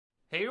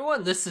Hey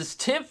everyone, this is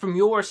Tim from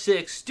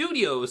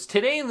YourSixGaming.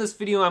 Today in this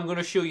video I'm going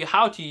to show you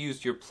how to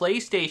use your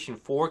PlayStation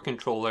 4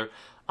 controller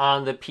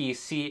on the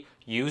PC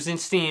using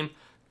Steam.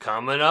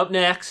 Coming up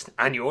next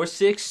on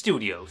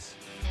YourSixGaming.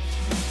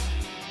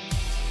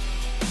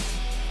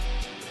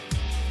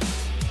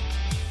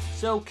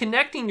 So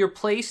connecting your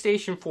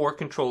PlayStation 4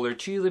 controller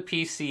to the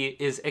PC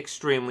is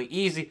extremely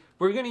easy.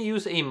 We're going to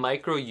use a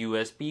micro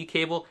USB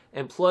cable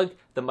and plug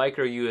the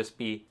micro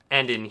USB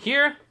end in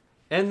here,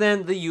 and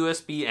then the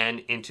USB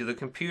end into the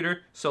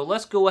computer. So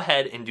let's go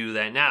ahead and do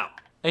that now.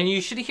 And you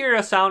should hear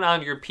a sound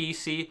on your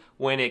PC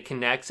when it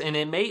connects, and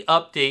it may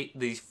update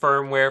the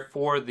firmware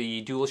for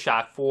the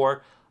DualShock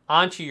 4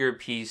 onto your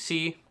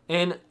PC.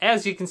 And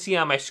as you can see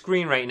on my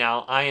screen right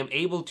now, I am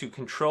able to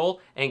control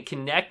and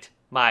connect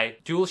my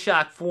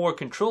DualShock 4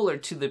 controller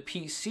to the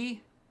PC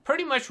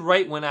pretty much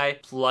right when I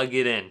plug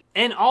it in.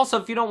 And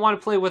also, if you don't want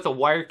to play with a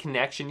wired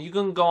connection, you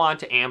can go on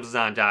to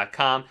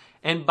Amazon.com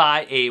and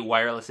buy a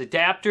wireless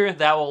adapter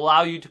that will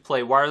allow you to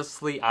play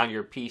wirelessly on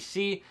your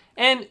PC.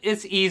 And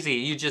it's easy.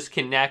 You just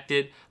connect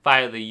it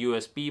via the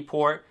USB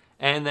port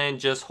and then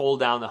just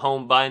hold down the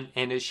home button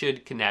and it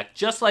should connect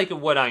just like it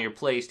would on your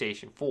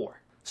PlayStation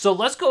 4. So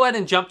let's go ahead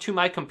and jump to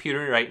my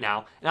computer right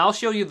now, and I'll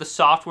show you the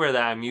software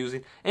that I'm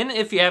using. And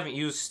if you haven't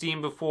used Steam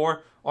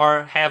before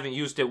or haven't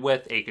used it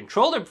with a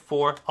controller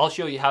before, I'll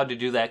show you how to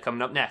do that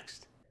coming up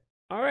next.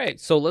 Alright,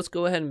 so let's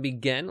go ahead and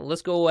begin.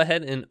 Let's go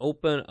ahead and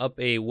open up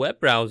a web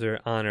browser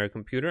on our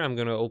computer. I'm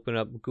going to open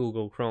up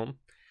Google Chrome,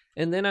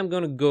 and then I'm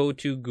going to go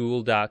to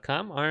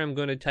google.com, or I'm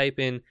going to type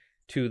in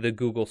to the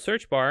Google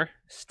search bar,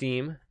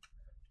 Steam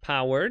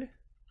powered.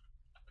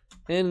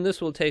 And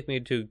this will take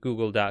me to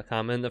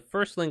google.com, and the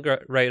first link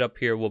right up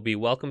here will be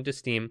welcome to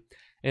Steam,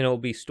 and it will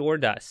be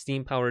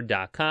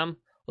store.steampowered.com.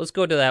 Let's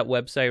go to that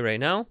website right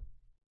now.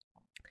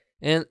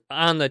 And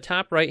on the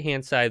top right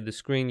hand side of the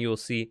screen you will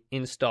see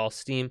install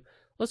Steam.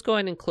 Let's go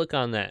ahead and click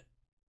on that,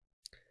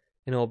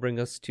 and it will bring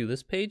us to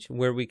this page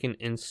where we can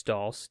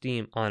install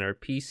Steam on our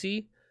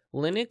PC,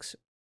 Linux,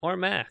 or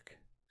Mac.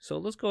 So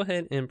let's go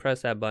ahead and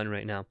press that button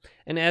right now.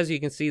 And as you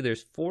can see,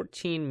 there's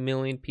 14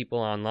 million people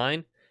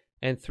online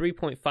and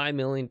 3.5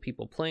 million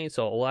people playing,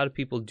 so a lot of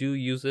people do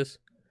use this.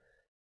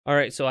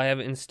 Alright, so I have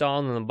it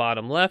installed on the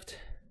bottom left.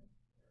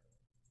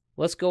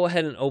 Let's go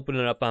ahead and open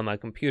it up on my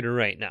computer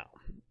right now.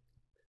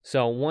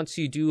 So once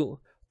you do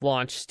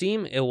launch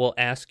Steam, it will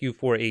ask you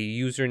for a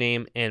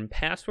username and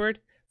password.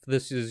 If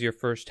this is your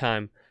first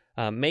time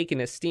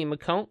making a Steam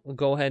account,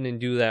 go ahead and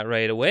do that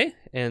right away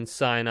and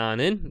sign on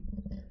in.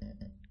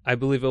 I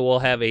believe it will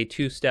have a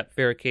two-step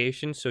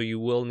verification, so you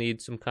will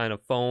need some kind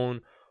of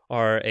phone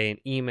or an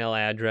email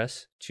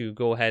address to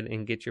go ahead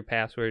and get your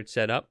password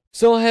set up.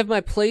 So I have my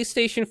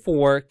PlayStation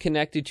 4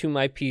 connected to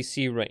my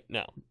PC right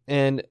now.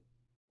 And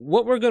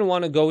what we're going to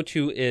want to go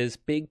to is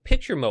big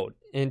picture mode.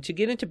 And to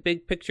get into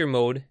big picture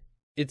mode,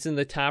 it's in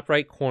the top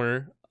right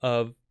corner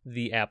of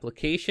the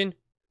application.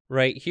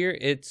 Right here,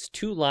 it's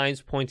two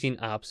lines pointing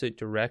opposite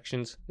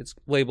directions. It's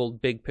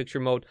labeled big picture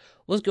mode.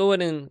 Let's go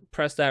ahead and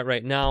press that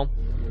right now.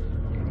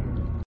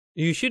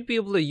 You should be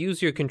able to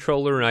use your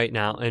controller right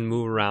now and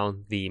move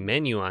around the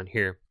menu on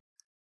here.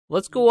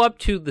 Let's go up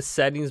to the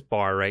settings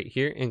bar right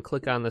here and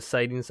click on the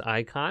settings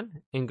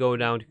icon and go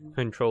down to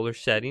controller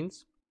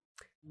settings.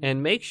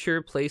 And make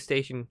sure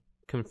PlayStation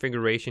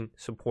configuration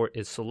support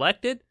is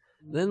selected.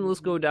 Then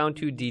let's go down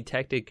to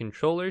detected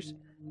controllers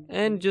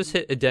and just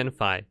hit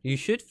identify. You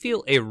should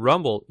feel a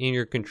rumble in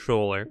your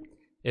controller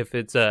if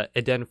it's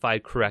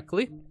identified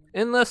correctly.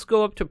 And let's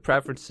go up to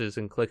preferences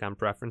and click on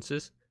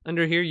preferences.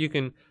 Under here you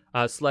can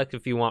select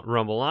if you want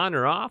rumble on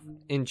or off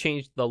and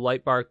change the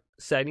light bar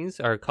settings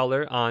or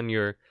color on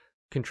your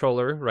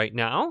controller right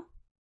now.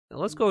 Now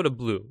let's go to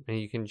blue, and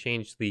you can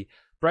change the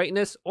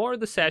brightness or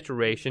the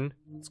saturation.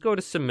 Let's go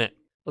to submit.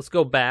 Let's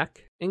go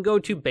back and go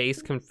to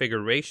base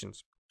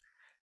configurations.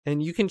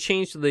 And you can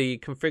change the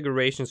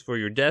configurations for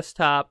your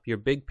desktop, your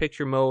big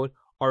picture mode,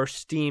 or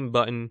Steam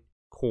button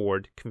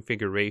cord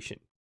configuration.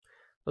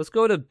 Let's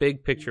go to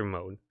big picture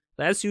mode.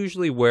 That's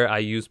usually where I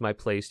use my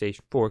PlayStation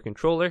 4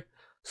 controller.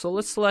 So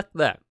let's select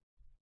that.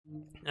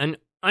 And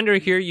under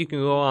here, you can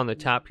go on the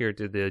top here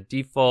to the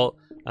default.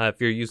 If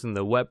you're using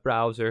the web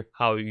browser,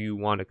 how you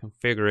want to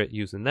configure it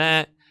using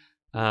that.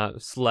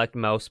 Select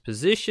mouse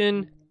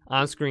position,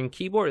 on-screen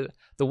keyboard.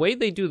 The way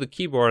they do the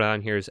keyboard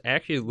on here is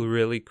actually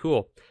really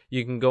cool.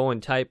 You can go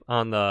and type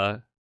on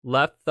the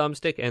left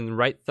thumbstick and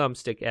right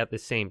thumbstick at the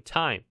same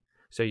time.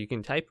 So you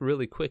can type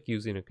really quick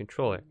using a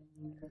controller.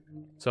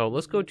 So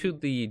let's go to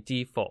the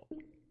default.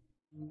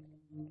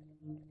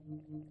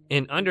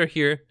 And under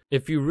here,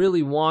 if you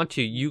really want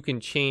to, you can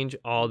change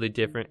all the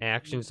different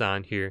actions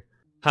on here.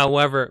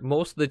 However,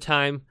 most of the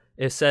time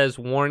it says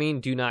warning,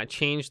 do not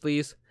change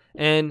these.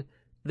 And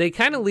they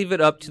kind of leave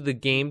it up to the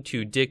game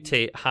to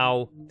dictate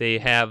how they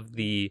have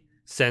the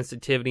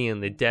sensitivity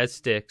and the dead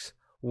sticks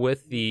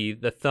with the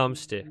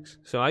thumbsticks.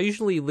 So I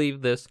usually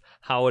leave this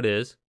how it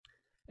is.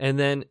 And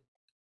then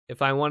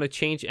if I want to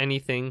change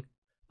anything,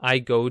 I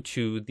go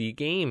to the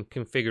game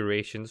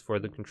configurations for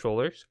the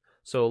controllers.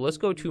 So let's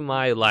go to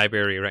my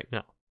library right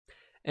now.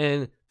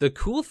 And the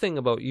cool thing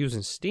about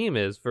using Steam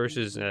is,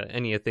 versus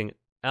anything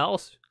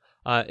else,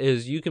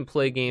 is you can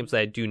play games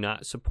that do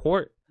not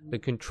support the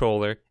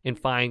controller and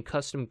find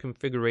custom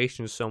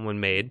configurations someone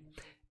made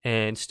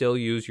and still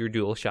use your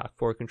DualShock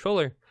 4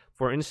 controller.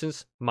 For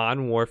instance,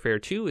 Modern Warfare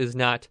 2 is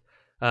not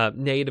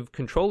native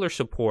controller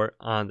support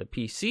on the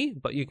PC,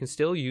 but you can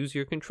still use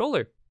your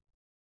controller.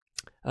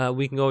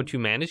 We can go to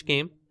Manage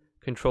Game,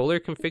 Controller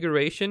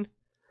Configuration,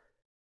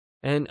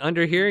 and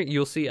under here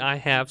you'll see I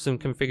have some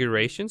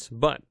configurations,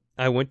 but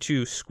I went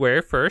to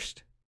Square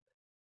first,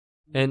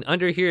 and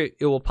under here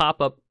it will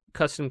pop up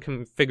custom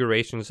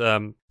configurations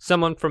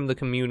someone from the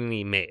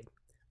community made.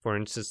 For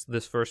instance,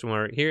 this first one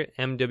right here,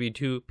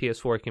 MW2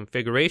 PS4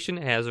 configuration,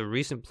 has a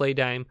recent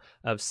playtime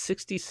of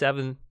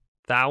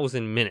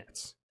 67,000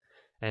 minutes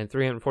and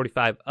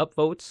 345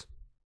 upvotes.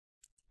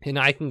 And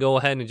I can go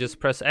ahead and just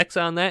press X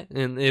on that,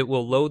 and it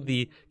will load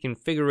the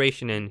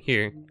configuration in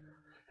here.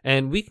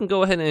 And we can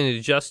go ahead and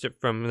adjust it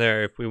from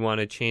there if we want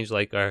to change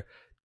like our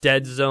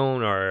dead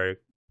zone, our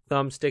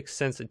thumbstick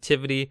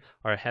sensitivity,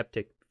 our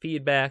haptic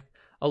feedback,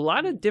 a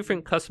lot of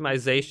different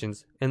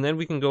customizations. And then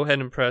we can go ahead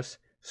and press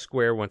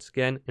Square once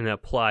again and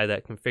apply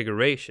that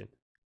configuration.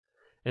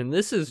 And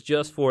this is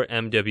just for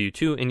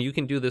MW2, and you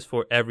can do this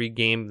for every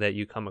game that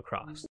you come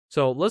across.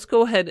 So let's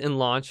go ahead and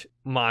launch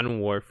Modern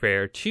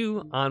Warfare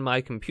 2 on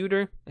my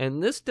computer.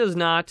 And this does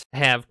not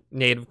have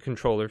native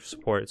controller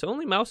support. It's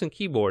only mouse and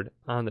keyboard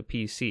on the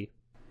PC.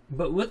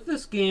 But with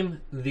this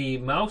game, the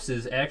mouse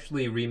is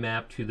actually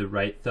remapped to the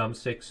right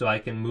thumbstick, so I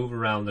can move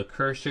around the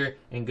cursor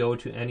and go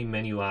to any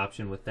menu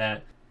option with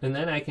that. And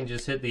then I can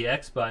just hit the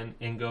X button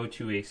and go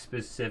to a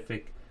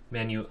specific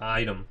menu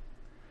item.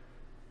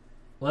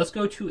 Let's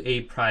go to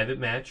a private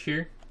match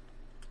here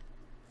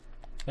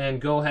and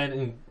go ahead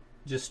and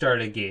just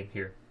start a game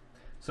here.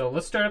 So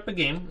let's start up a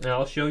game, and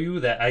I'll show you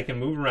that I can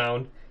move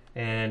around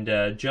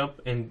and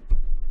jump and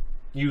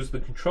use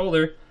the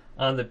controller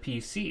on the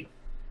PC.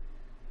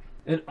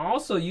 And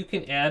also you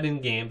can add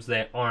in games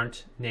that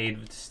aren't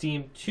native to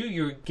Steam to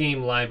your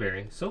game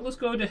library. So let's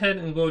go ahead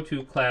and go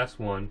to Class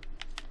 1.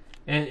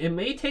 And it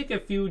may take a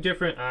few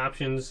different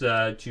options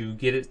to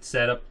get it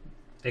set up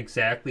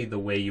exactly the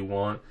way you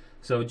want.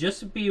 So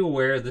just be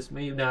aware, this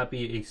may not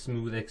be a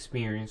smooth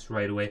experience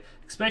right away,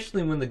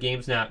 especially when the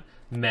game's not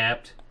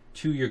mapped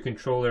to your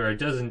controller or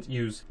doesn't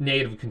use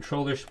native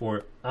controller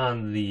support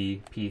on the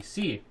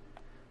PC.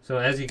 So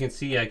as you can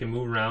see, I can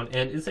move around,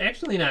 and it's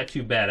actually not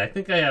too bad. I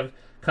think I have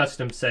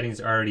custom settings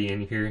already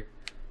in here,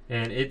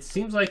 and it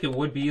seems like it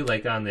would be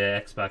like on the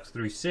Xbox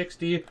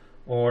 360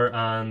 or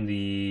on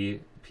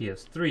the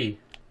PS3.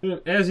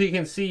 As you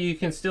can see, you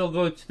can still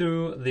go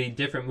through the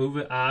different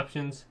movement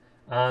options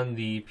on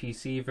the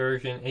PC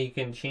version, and you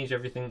can change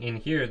everything in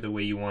here the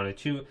way you want it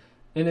to,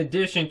 in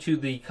addition to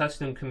the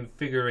custom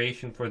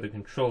configuration for the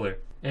controller.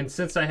 And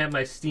since I have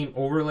my Steam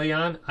overlay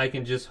on, I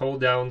can just hold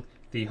down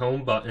the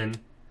home button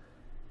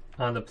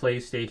on the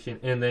PlayStation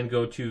and then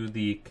go to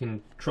the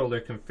controller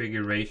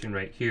configuration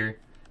right here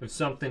if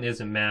something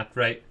isn't mapped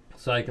right.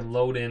 So I can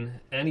load in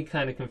any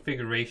kind of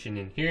configuration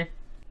in here.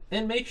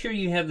 And make sure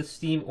you have the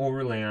Steam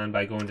overlay on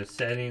by going to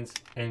settings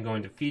and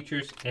going to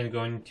features and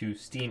going to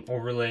Steam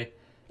overlay,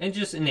 and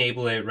just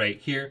enable it right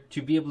here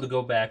to be able to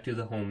go back to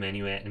the home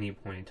menu at any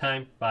point in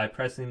time by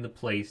pressing the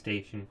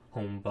PlayStation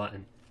home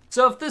button.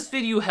 So if this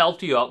video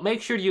helped you out,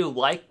 make sure you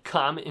like,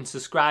 comment, and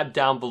subscribe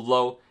down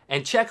below,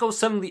 and check out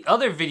some of the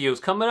other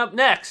videos coming up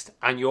next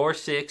on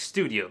YourSixGaming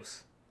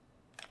Studios.